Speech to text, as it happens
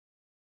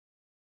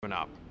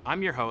Up.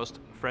 I'm your host,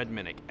 Fred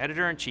Minnick,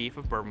 editor-in-chief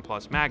of Bourbon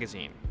Plus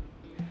magazine.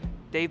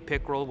 Dave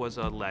Pickerell was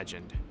a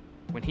legend.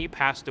 When he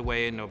passed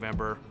away in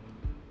November,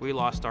 we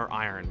lost our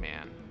Iron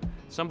Man,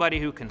 somebody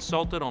who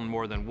consulted on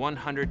more than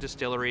 100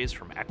 distilleries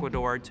from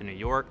Ecuador to New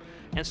York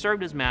and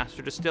served as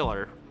master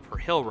distiller for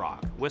Hill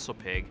Rock,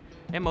 WhistlePig,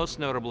 and most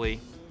notably,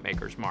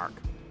 Maker's Mark.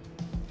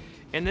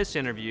 In this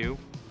interview,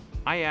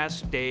 I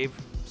asked Dave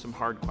some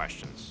hard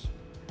questions,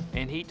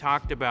 and he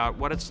talked about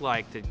what it's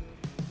like to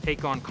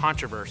take on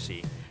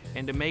controversy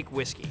and to make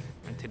whiskey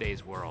in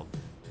today's world.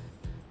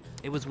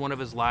 It was one of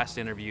his last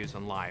interviews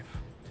in life,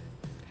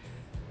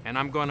 and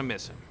I'm going to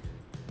miss him.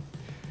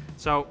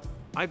 So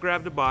I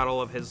grabbed a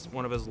bottle of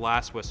one of his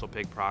last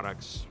WhistlePig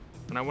products,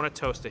 and I want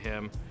to toast to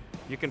him.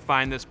 You can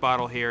find this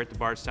bottle here at the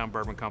Bardstown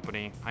Bourbon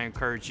Company. I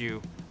encourage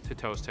you to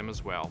toast him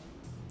as well.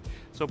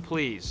 So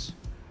please,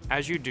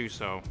 as you do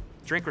so,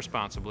 drink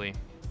responsibly,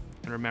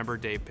 and remember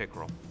Dave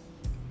Pickerell.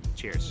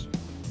 Cheers.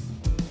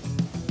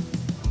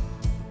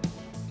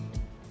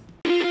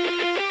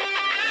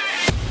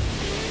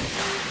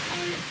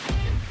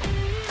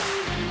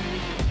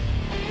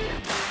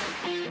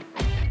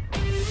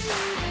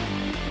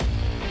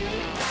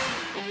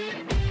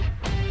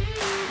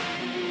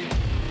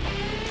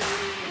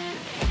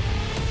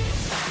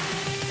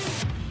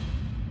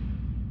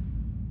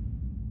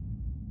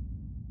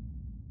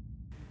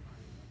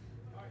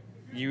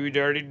 You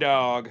dirty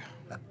dog.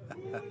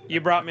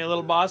 You brought me a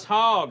little Boss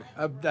Hog.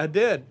 I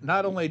did.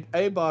 Not only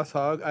a Boss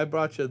Hog, I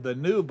brought you the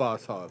new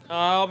Boss Hog.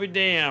 I'll be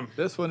damned.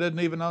 This one isn't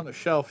even on the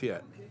shelf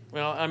yet.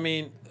 Well, I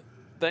mean,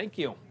 thank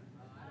you.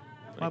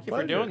 Thank you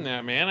for doing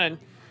that, man.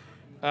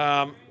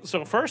 And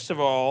so first of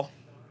all,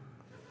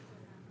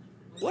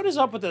 what is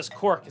up with this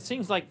cork? It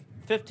seems like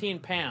 15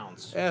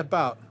 pounds. Yeah,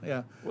 about,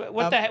 yeah.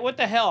 What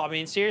the hell? I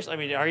mean, seriously. I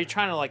mean, are you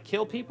trying to like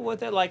kill people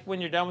with it, like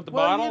when you're done with the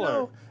bottle? You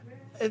know, or?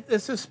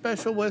 It's a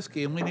special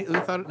whiskey, and we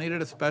thought it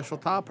needed a special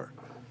topper,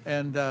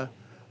 and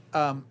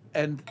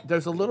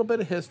there's a little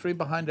bit of history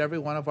behind every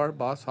one of our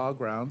Boss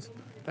Hog rounds.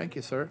 Thank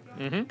you, sir.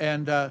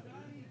 Mm-hmm.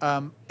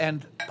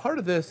 And part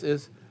of this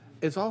is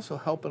also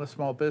helping a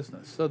small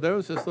business. So there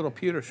was this little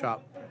pewter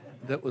shop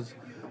that was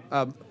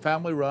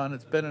family run.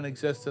 It's been in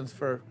existence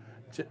for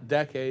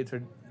decades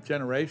or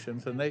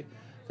generations, and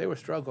they were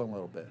struggling a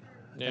little bit.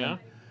 Yeah.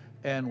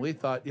 And we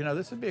thought,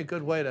 this would be a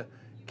good way to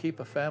keep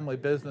a family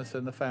business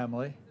in the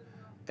family,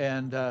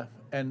 and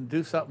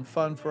do something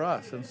fun for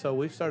us. And so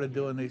we started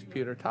doing these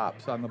pewter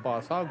tops on the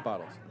Boss Hog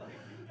bottles.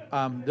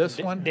 This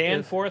one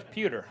Danforth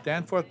Pewter.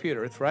 Danforth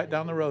Pewter. It's right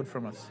down the road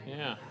from us.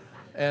 Yeah.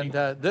 And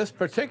this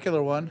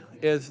particular one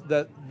is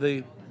that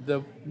the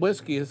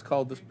whiskey is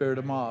called the Spirit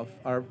of Mauve.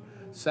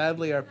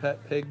 Sadly, our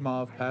pet pig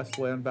Mauve passed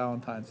away on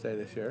Valentine's Day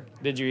this year.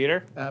 Did you eat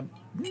her?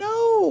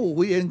 No,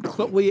 we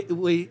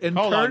interned.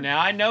 Hold on now,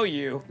 I know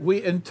you. We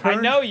interned.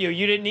 I know you.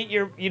 You didn't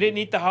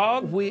eat the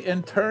hog. We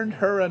interned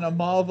her in a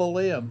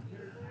mausoleum.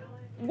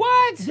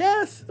 What?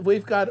 Yes,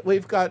 we've got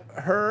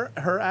her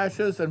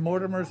ashes and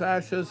Mortimer's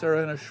ashes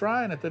are in a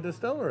shrine at the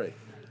distillery.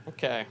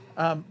 Okay.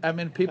 I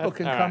mean, people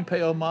can come right.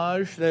 pay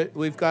homage.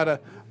 We've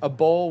got a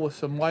bowl with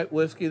some white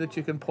whiskey that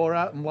you can pour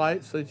out and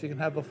light so that you can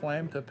have a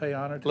flame to pay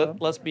honor to them.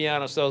 Let's be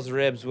honest, those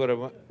ribs would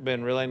have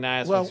been really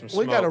nice with some smoke.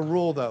 We got a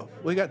rule, though.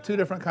 We got two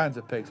different kinds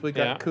of pigs. We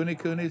got Yeah.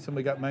 Kuni-Kunis and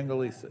we got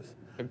Mangalisas.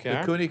 Okay.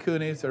 The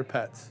Kuni-Kunis are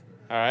pets.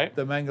 All right.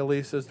 The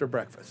Mangalisas are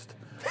breakfast.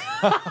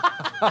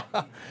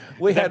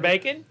 Is that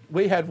bacon?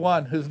 We had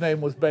one whose name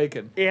was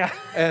Bacon. Yeah.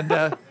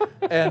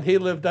 And he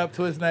lived up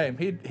to his name.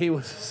 He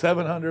was a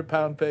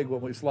 700-pound pig when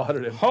we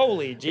slaughtered him.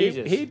 Holy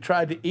Jesus. He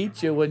tried to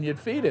eat you when you'd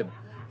feed him.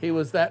 He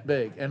was that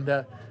big. And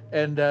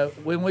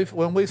when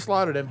we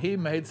slaughtered him, he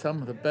made some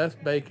of the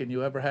best bacon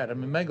you ever had. I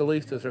mean,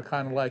 Mangalistas are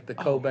kind of like the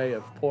Kobe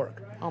of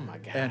pork. Oh my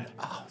God. And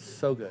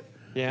so good.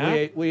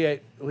 Yeah. We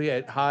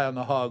ate high on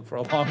the hog for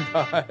a long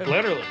time.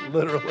 Literally.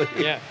 Literally.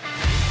 Yeah.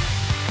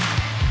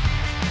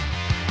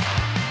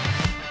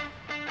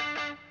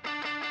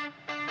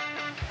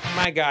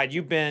 My God,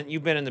 you've been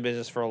in the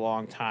business for a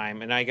long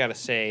time, and I got to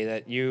say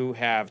that you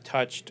have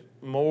touched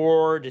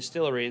more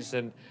distilleries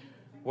than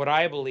what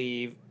I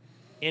believe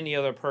any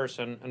other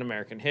person in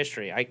American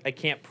history. I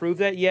can't prove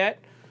that yet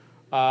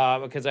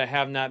because I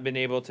have not been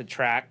able to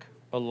track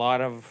a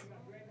lot of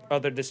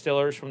other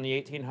distillers from the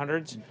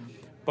 1800s.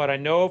 But I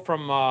know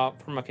from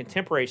a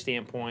contemporary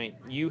standpoint,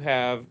 you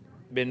have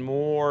been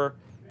more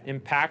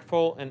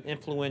impactful and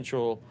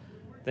influential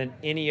than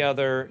any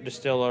other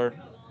distiller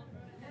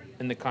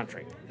in the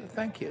country.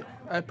 Thank you.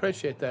 I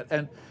appreciate that.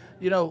 And,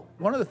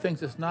 one of the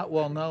things that's not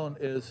well known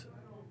is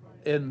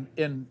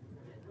in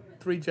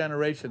 3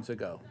 generations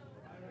ago,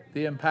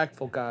 the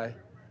impactful guy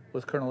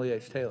was Colonel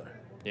E.H. Taylor.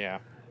 Yeah.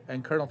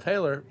 And Colonel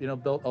Taylor,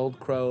 built Old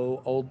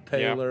Crow, Old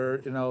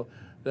Taylor,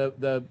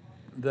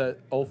 the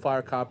Old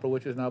Fire Copper,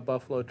 which is now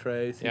Buffalo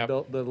Trace. He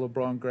built the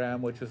LeBron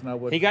Graham, which is now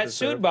Woodford He got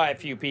Reserve. sued by a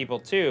few people,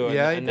 too,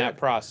 in that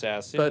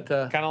process. But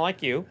kind of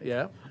like you.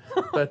 Yeah.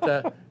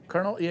 But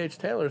Colonel E.H.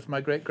 Taylor is my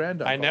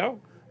great-granduncle. I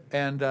know.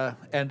 And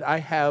I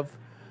have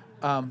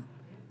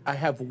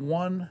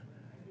one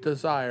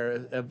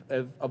desire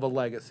of a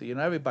legacy.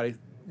 Everybody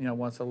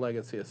wants a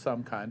legacy of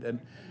some kind.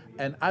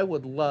 And I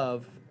would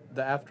love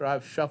that after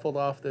I've shuffled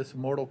off this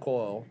mortal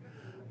coil,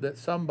 that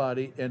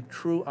somebody in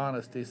true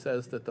honesty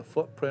says that the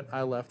footprint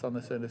I left on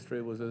this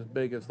industry was as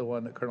big as the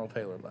one that Colonel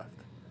Taylor left.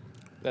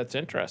 That's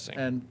interesting.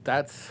 And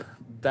that's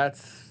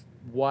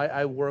why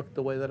I work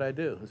the way that I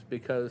do, is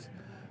because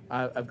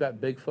I've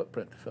got big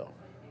footprint to fill,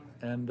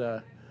 and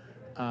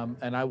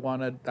I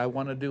want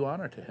to do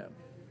honor to him.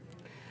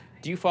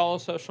 Do you follow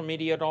social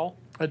media at all?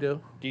 I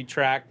do. Do you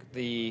track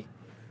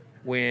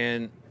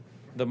when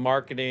the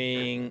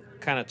marketing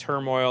kind of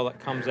turmoil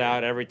that comes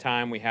out every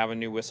time we have a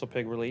new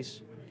WhistlePig release?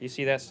 Do you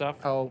see that stuff?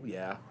 Oh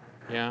yeah.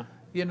 Yeah.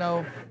 You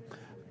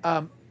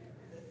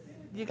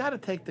got to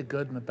take the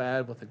good and the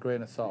bad with a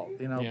grain of salt.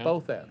 Yeah.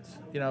 Both ends.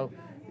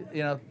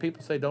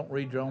 People say don't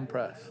read your own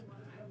press.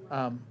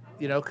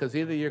 Because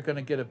either you're going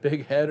to get a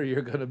big head or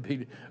you're going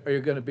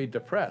to be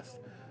depressed.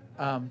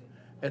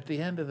 At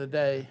the end of the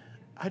day,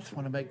 I just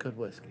want to make good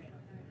whiskey,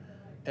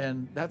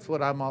 and that's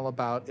what I'm all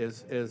about.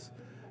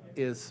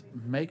 Is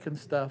making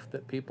stuff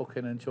that people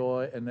can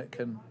enjoy and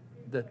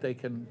that they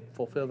can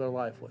fulfill their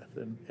life with.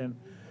 And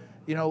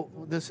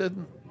this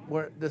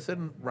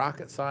isn't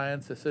rocket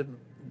science. This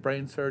isn't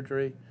brain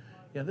surgery.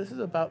 This is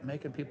about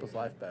making people's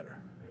life better.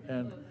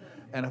 And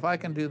if I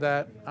can do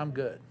that, I'm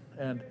good.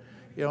 And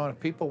if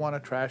people want to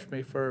trash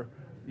me for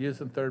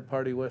using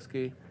third-party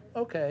whiskey,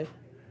 okay,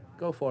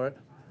 go for it.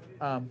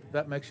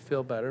 That makes you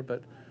feel better.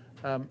 But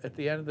at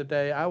the end of the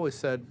day, I always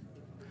said,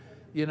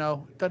 it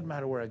doesn't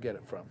matter where I get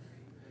it from.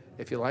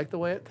 If you like the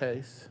way it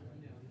tastes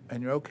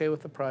and you're okay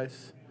with the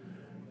price,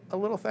 a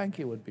little thank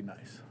you would be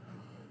nice.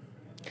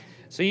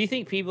 So you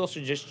think people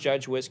should just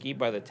judge whiskey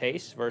by the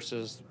taste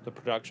versus the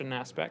production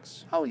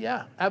aspects? Oh,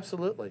 yeah,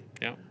 absolutely.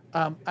 Yeah.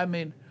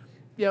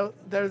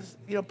 There's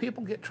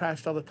people get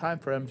trashed all the time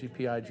for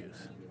MGPI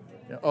juice.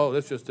 Oh,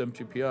 that's just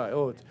MGPI.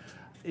 Oh, it's,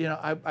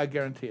 I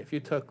guarantee if you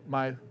took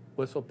my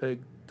WhistlePig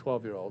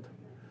 12-year-old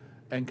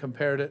and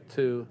compared it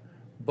to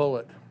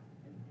Bullet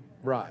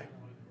Rye,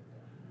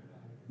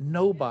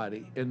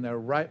 nobody in their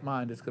right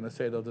mind is going to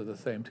say those are the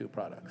same two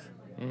products.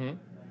 Mm-hmm.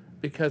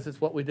 Because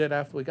it's what we did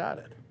after we got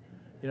it.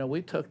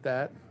 We took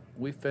that,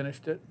 we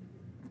finished it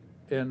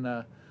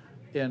in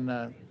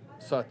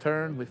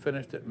Sauterne, we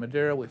finished it in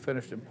Madeira, we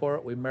finished in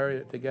Port, we married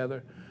it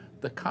together.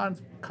 The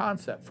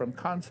concept, from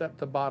concept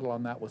to bottle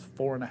on that was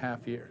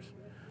 4.5 years.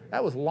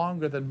 That was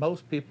longer than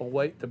most people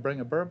wait to bring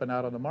a bourbon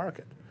out on the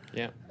market.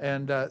 Yeah.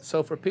 And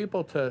so for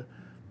people to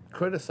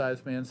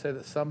criticize me and say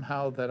that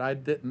somehow that I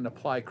didn't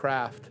apply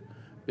craft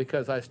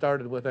because I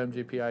started with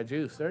MGPI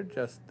juice, they're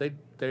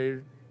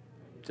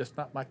just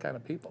not my kind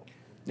of people.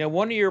 Now,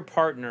 one of your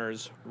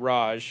partners,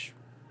 Raj,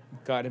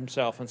 got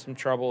himself in some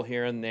trouble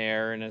here and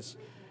there, and has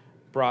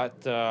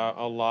brought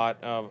a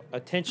lot of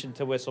attention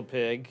to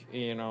WhistlePig,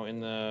 in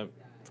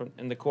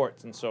the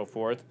courts and so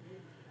forth.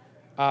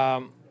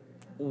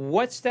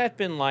 What's that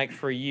been like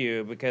for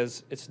you?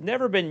 Because it's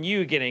never been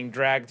you getting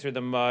dragged through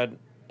the mud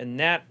in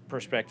that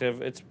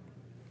perspective. It's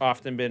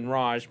often been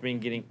Raj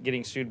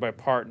getting sued by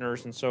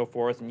partners and so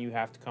forth, and you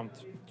have to come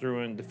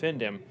through and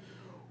defend him.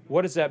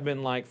 What has that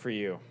been like for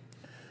you?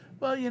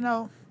 Well,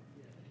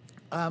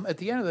 at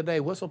the end of the day,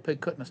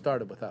 WhistlePig couldn't have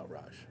started without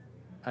Raj,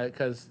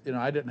 because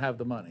I didn't have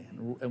the money,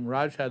 and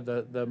Raj had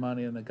the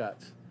money and the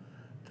guts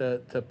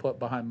to put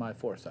behind my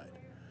foresight,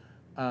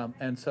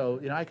 and so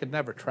I could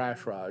never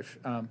trash Raj.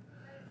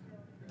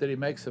 Did he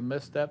make some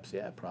missteps?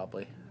 Yeah,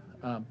 probably.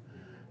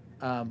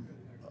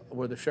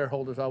 Were the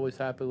shareholders always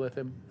happy with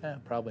him?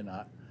 Probably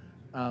not.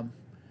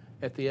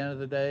 At the end of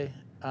the day,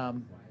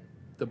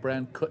 the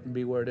brand couldn't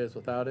be where it is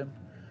without him.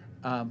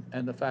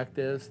 And the fact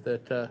is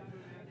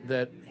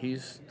that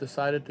he's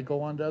decided to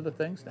go on to other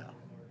things now,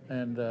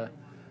 and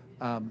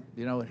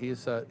he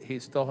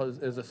still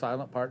is a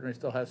silent partner. He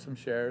still has some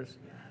shares,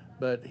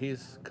 but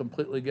he's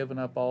completely given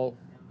up all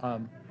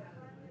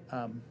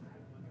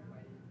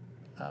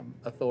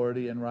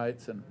authority and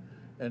rights,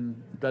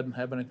 and doesn't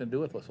have anything to do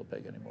with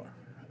WhistlePig anymore,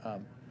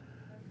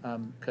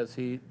 because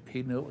he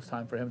knew it was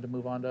time for him to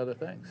move on to other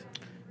things.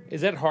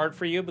 Is that hard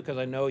for you? Because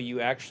I know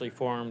you actually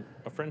formed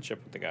a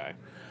friendship with the guy.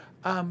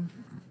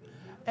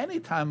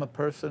 Anytime a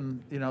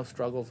person,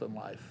 struggles in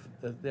life,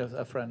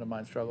 a friend of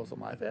mine struggles in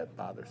life, it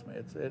bothers me.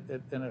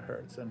 And it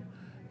hurts. And,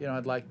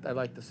 I'd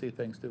like to see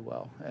things do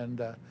well.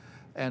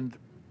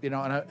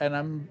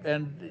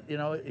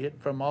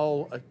 From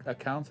all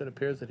accounts, it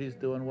appears that he's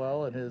doing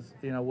well, and his,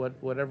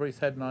 whatever he's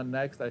heading on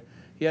next,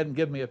 he hadn't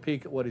given me a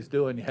peek at what he's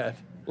doing yet.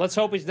 Let's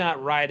hope he's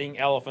not riding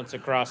elephants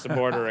across the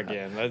border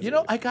again.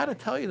 I got to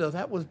tell you though,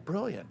 that was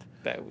brilliant.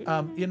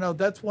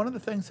 That's one of the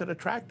things that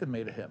attracted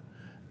me to him,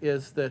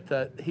 is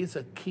that he's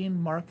a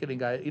keen marketing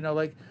guy.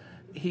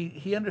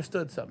 He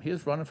understood something. He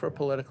was running for a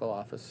political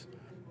office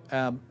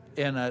in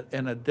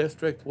a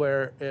district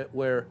where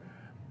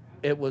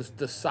it was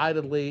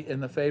decidedly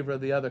in the favor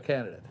of the other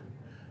candidate,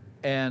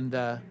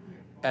 and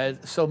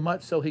so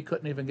much so he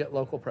couldn't even get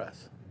local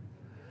press.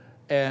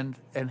 And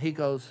he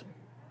goes,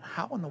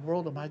 how in the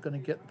world am I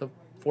going to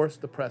force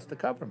the press to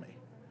cover me?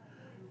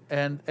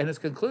 And his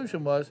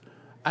conclusion was,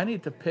 I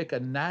need to pick a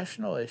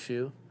national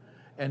issue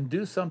and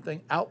do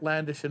something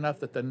outlandish enough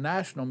that the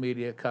national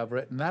media cover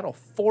it, and that'll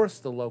force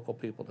the local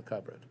people to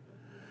cover it.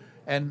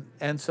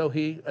 And so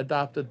he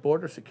adopted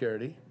border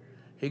security.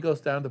 He goes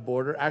down the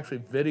border, actually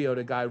videoed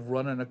a guy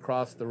running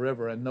across the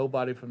river, and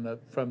nobody from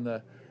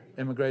the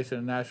Immigration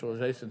and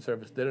Naturalization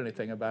Service did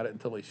anything about it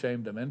until he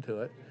shamed him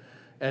into it.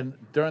 And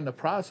during the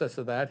process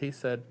of that, he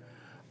said,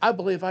 "I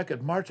believe I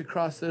could march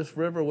across this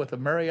river with a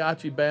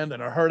mariachi band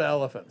and a herd of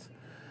elephants."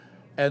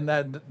 And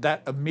then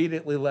that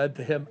immediately led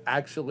to him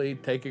actually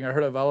taking a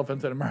herd of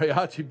elephants and a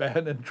mariachi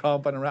band and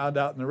tromping around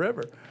out in the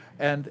river.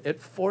 And it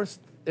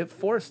forced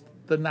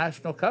the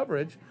national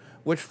coverage,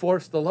 which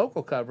forced the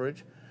local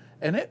coverage,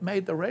 and it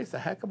made the race a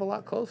heck of a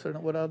lot closer than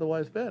it would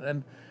otherwise been.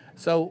 And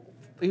so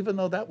even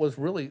though that was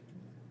really,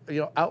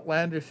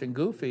 outlandish and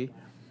goofy,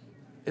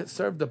 it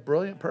served a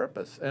brilliant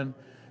purpose. And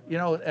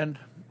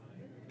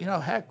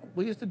heck,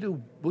 we used to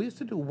do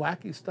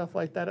wacky stuff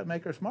like that at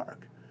Maker's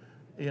Mark,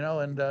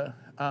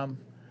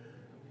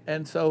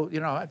 and so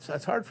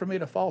it's hard for me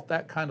to fault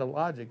that kind of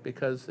logic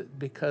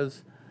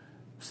because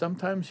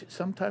sometimes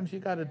you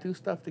got to do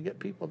stuff to get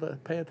people to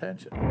pay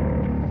attention.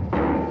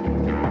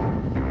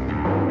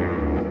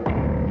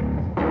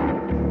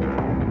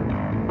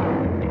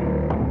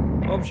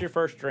 What was your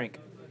first drink?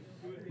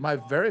 My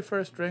very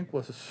first drink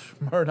was a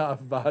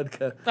Smirnoff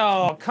vodka.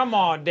 Oh, come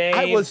on, Dave.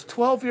 I was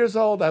 12 years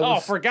old.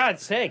 For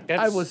God's sake,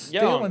 that's I was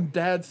young. stealing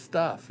Dad's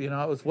stuff. It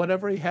was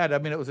whatever he had. I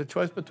mean, it was a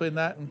choice between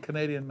that and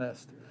Canadian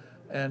Mist.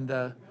 And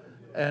I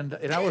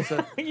was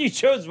a... You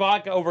chose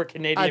vodka over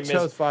Canadian Mist. I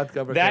chose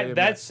vodka over Canadian Mist.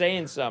 That's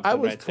saying something. I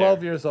was right 12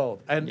 there. years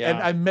old. And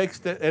I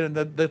mixed it. And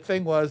the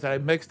thing was, I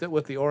mixed it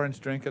with the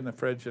orange drink in the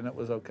fridge, and it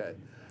was okay.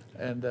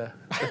 And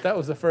but that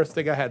was the first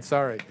thing I had.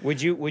 Sorry.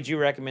 Would you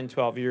recommend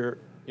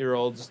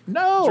 12-year-olds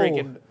No.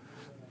 drinking?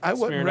 I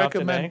wouldn't Smirnoff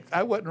recommend. today?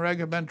 I wouldn't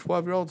recommend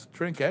 12-year-olds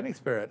drink any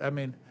spirit. I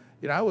mean,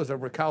 I was a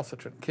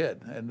recalcitrant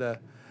kid, and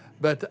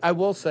but I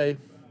will say,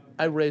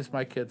 I raised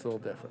my kids a little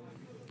different.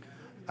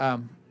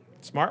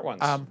 Smart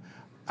ones.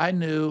 I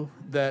knew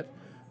that,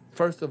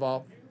 first of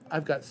all,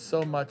 I've got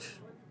so much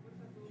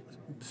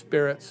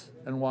spirits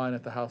and wine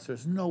at the house.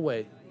 There's no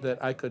way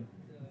that I could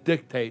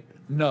dictate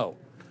no,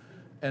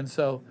 and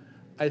so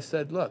I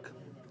said, "Look,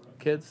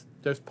 kids,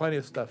 there's plenty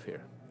of stuff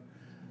here.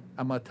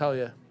 I'm going to tell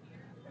you,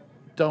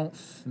 don't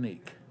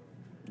sneak.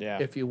 Yeah.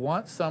 If you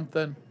want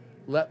something,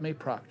 let me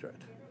proctor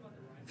it.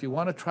 If you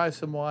want to try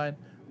some wine,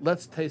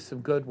 let's taste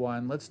some good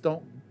wine. Let's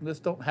don't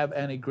have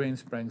any Green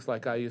Springs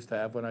like I used to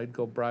have when I'd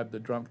go bribe the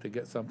drunk to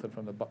get something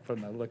from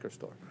the liquor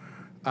store."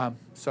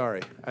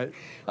 Sorry.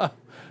 But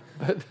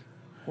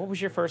What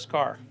was your first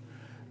car?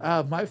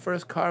 my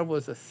first car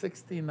was a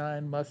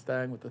 '69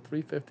 Mustang with a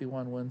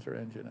 351 Windsor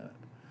engine in it.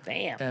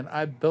 Damn. And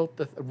I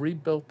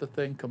rebuilt the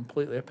thing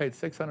completely. I paid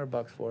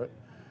 $600 for it,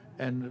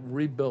 and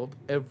rebuilt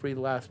every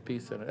last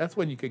piece in it. That's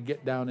when you could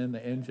get down in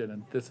the engine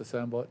and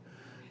disassemble it.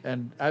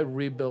 And I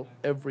rebuilt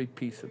every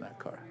piece in that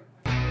car.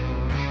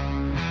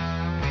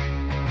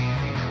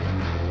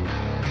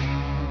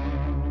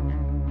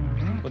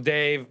 Well,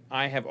 Dave,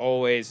 I have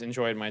always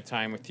enjoyed my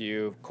time with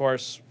you. Of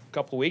course, a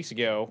couple of weeks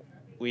ago,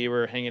 we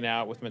were hanging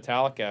out with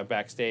Metallica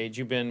backstage.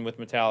 You've been with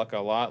Metallica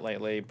a lot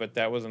lately, but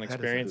that was an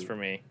experience for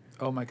me.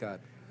 Oh my God,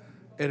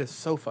 it is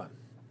so fun.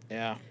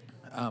 Yeah.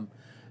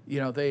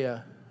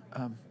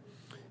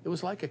 It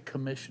was like a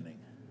commissioning.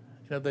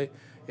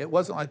 It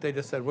wasn't like they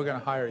just said, "We're going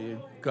to hire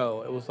you,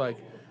 go." It was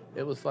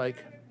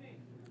like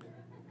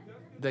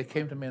they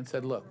came to me and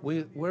said, "Look,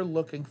 we're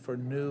looking for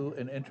new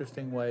and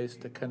interesting ways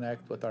to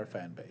connect with our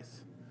fan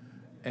base,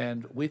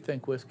 and we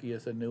think whiskey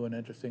is a new and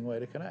interesting way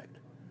to connect,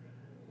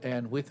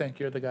 and we think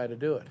you're the guy to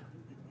do it.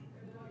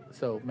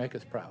 So make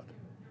us proud."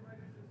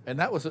 And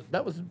that was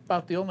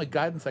about the only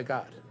guidance I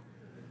got.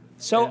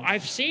 So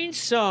I've seen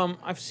some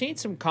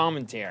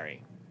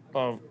commentary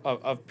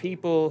of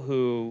people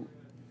who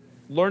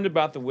learned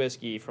about the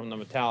whiskey from the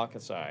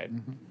Metallica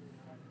side,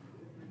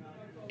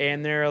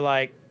 and they're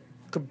like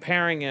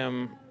comparing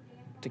them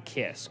to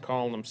Kiss,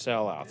 calling them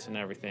sellouts and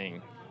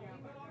everything.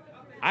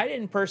 I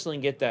didn't personally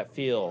get that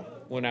feel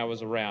when I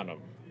was around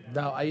them.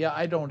 No,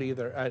 I don't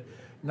either.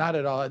 Not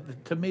at all.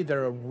 To me,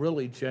 they're a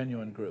really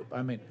genuine group.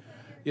 I mean,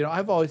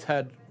 I've always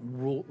had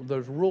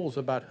there's rules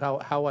about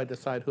how I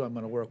decide who I'm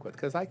going to work with,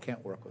 because I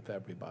can't work with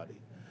everybody.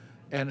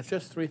 And it's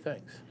just three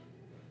things.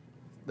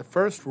 The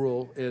first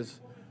rule is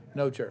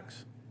no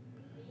jerks.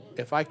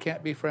 If I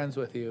can't be friends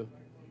with you,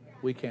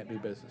 we can't do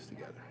business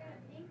together.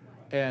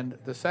 And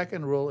the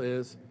second rule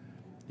is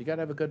you got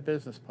to have a good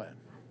business plan.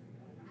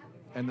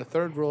 And the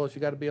third rule is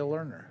you got to be a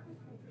learner.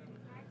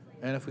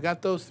 And if we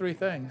got those three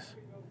things,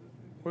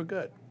 we're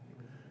good.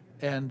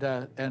 And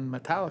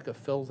Metallica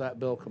fills that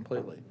bill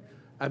completely.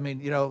 I mean,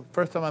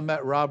 first time I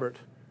met Robert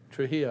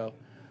Trujillo,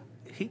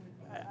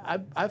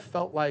 I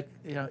felt like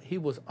he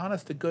was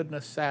honest to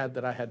goodness sad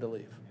that I had to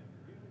leave.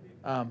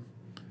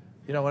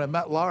 When I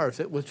met Lars,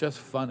 it was just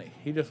funny.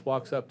 He just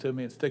walks up to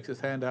me and sticks his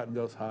hand out and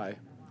goes, "Hi,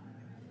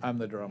 I'm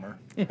the drummer."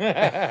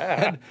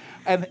 and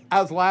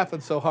I was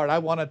laughing so hard, I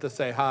wanted to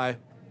say, "Hi,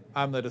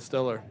 I'm the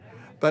distiller."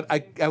 But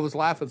I was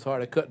laughing so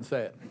hard I couldn't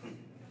say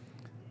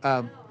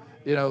it.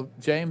 you know,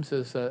 James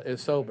is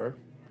sober,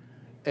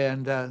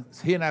 and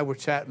he and I were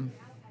chatting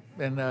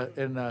in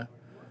at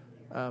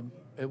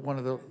one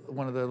of the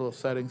little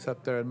settings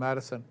up there in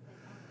Madison,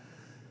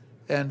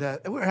 and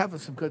we were having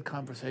some good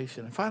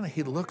conversation. And finally,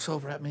 he looks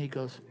over at me. He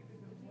goes,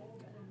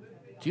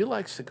 "Do you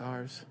like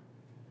cigars?"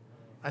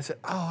 I said,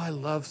 "Oh, I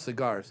love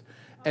cigars,"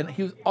 and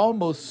he was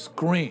almost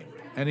screamed.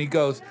 And he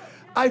goes,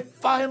 "I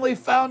finally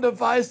found a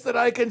vice that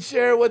I can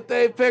share with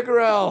Dave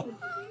Pickerell."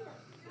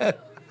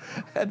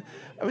 And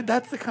I mean,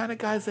 that's the kind of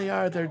guys they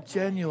are. They're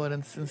genuine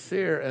and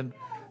sincere,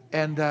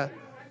 and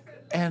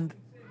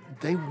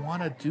they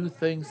want to do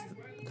things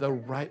the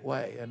right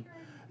way. And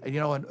you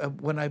know,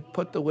 and when I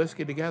put the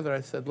whiskey together,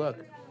 I said, "Look,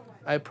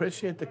 I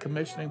appreciate the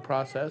commissioning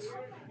process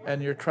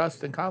and your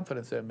trust and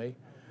confidence in me,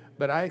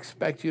 but I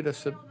expect you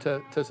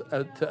to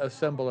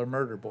assemble a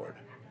murder board.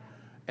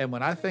 And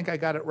when I think I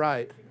got it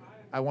right,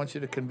 I want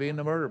you to convene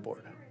the murder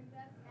board,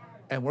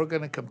 and we're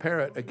going to compare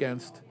it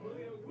against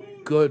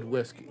good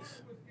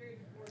whiskeys."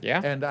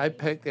 Yeah. And I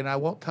picked, and I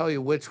won't tell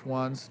you which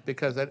ones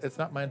because it's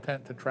not my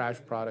intent to trash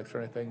products or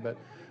anything, but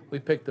we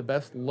picked the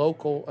best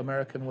local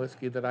American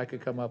whiskey that I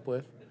could come up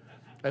with.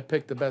 I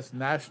picked the best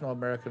national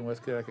American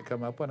whiskey that I could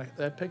come up with.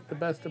 I picked the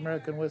best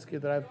American whiskey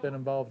that I've been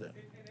involved in.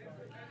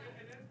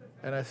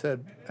 And I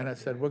said,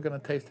 we're going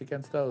to taste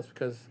against those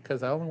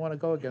because I only want to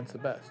go against the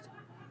best.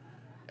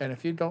 And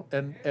if you don't,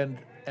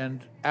 and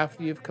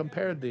after you've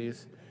compared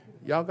these,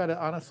 y'all got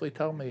to honestly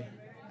tell me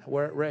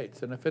where it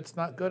rates. And if it's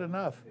not good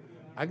enough,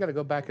 I got to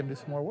go back and do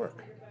some more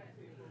work.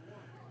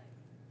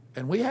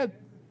 And we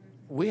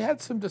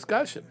had some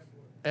discussion,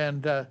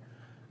 and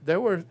there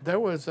were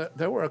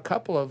a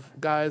couple of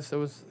guys. There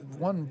was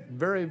one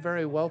very,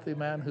 very wealthy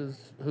man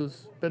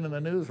who's been in the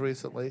news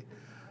recently,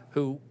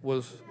 who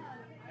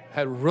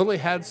had really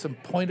had some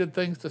pointed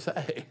things to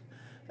say,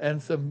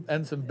 and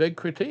some big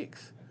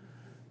critiques.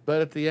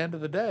 But at the end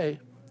of the day,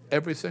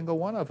 every single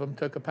one of them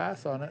took a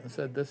pass on it and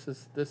said, "This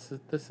is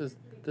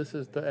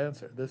the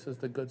answer. This is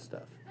the good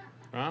stuff."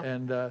 Huh?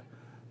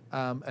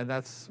 And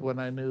that's when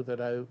I knew that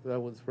I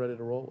was ready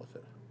to roll with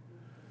it.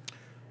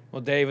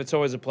 Well, Dave, it's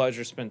always a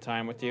pleasure to spend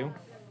time with you.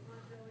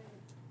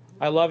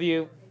 I love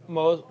you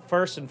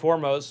first and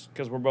foremost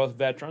because we're both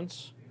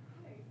veterans,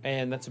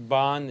 and that's a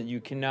bond that you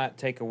cannot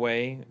take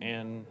away,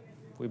 and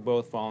we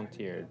both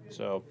volunteered.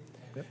 So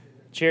yep.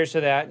 Cheers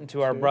to that, and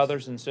to our Cheers.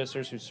 brothers and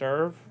sisters who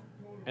serve,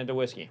 and to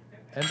whiskey.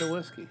 And to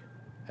whiskey.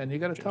 And you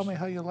got to tell me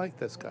how you like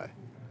this guy.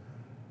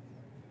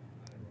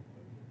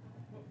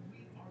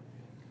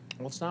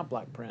 Well, it's not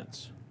Black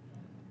Prince.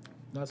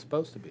 Not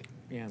supposed to be.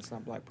 Yeah, it's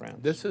not Black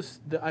Prince.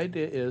 The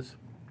idea is,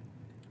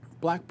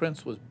 Black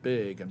Prince was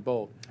big and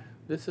bold.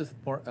 This is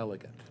more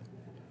elegant.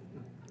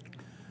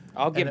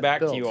 I'll get it back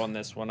to builds. you on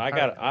this one.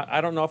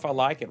 I don't know if I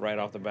like it right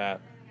off the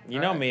bat. You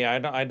know me. I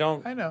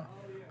don't. I know.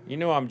 You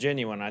know I'm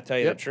genuine. I tell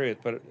you Yep. the truth.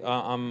 But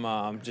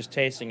I'm just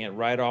tasting it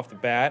right off the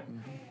bat.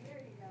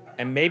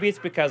 And maybe it's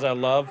because I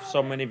love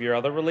so many of your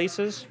other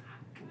releases.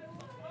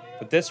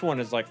 But this one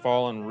is like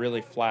falling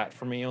really flat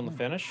for me on the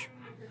finish.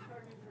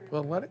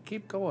 Well, let it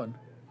keep going.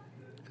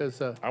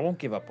 Because I won't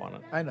give up on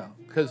it. I know.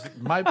 Because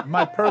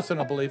my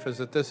personal belief is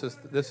that this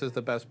is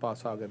the best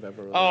Boss Hog I've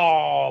ever released.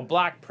 Oh,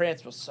 Black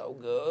Prince was so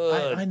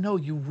good. I know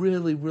you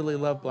really, really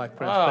love Black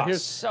Prince. Oh, but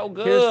here's so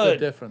Here's the good.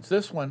 difference.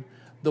 This one,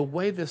 the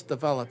way this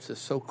develops is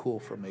so cool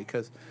for me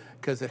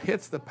because it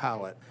hits the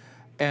palate.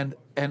 And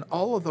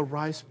all of the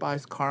rice,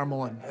 spice,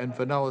 caramel, and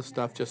vanilla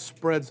stuff just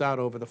spreads out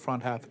over the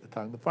front half of the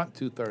tongue, the front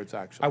 2/3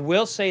 actually. I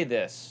will say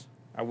this.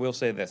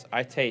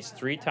 I taste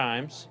 3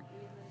 times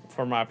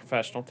for my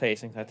professional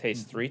tastings. I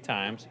taste 3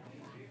 times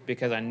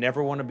because I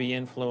never want to be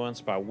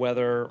influenced by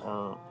weather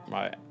or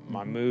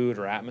my mood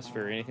or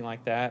atmosphere or anything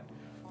like that.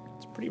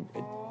 It's pretty.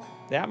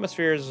 The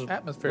atmosphere is a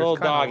little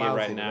doggy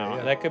right now.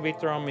 Yeah. That could be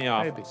throwing me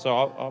off. Maybe. So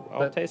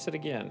I'll taste it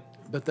again.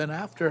 But then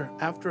after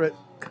it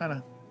kind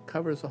of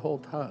covers the whole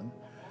tongue,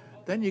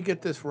 then you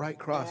get this right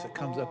cross that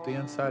comes up the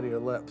inside of your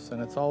lips,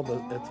 and it's all the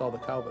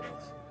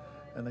Calvados,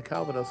 and the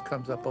Calvados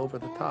comes up over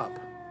the top,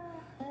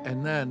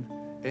 and then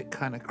it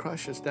kind of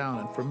crushes down.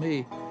 And for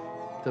me,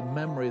 the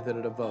memory that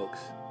it evokes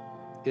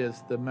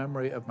is the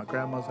memory of my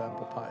grandma's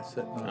apple pie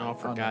sitting on. Oh,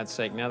 for God's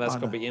sake! Now that's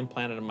going to be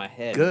implanted in my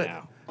head. Good,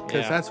 now.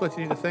 because that's what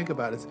you need to think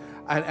about.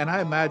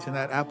 I imagine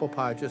that apple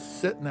pie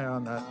just sitting there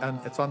and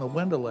it's on the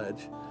window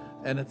ledge,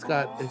 and it's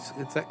got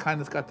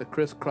the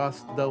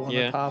crisscross dough on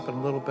the top and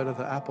a little bit of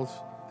the apples,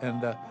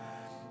 and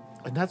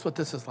that's what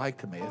this is like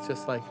to me. It's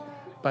just like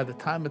by the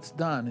time it's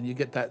done and you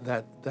get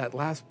that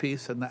last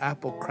piece and the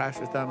apple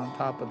crashes down on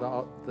top of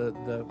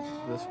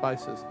the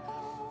spices,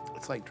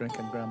 it's like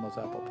drinking grandma's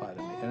apple pie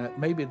to me. And it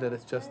may be that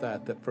it's just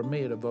that for me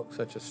it evokes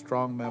such a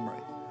strong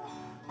memory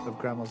of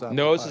grandma's apple pie.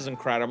 Nose is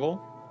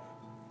incredible.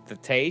 The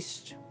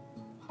taste.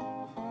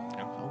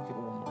 I'll give it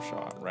one more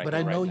shot. But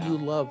I know you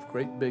love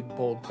great big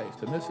bold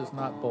taste, and this is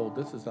not bold.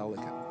 This is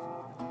elegant.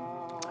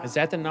 Is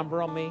that the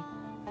number on me?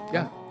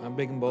 Yeah. I'm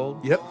big and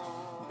bold. Yep.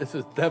 This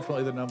is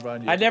definitely the number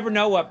on you. I never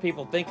know what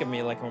people think of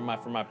me, like from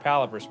my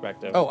palate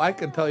perspective. Oh, I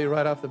can tell you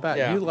right off the bat.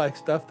 Yeah. You like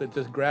stuff that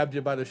just grabs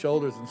you by the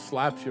shoulders and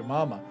slaps your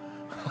mama.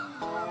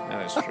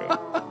 That is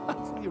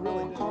true. You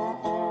really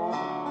did.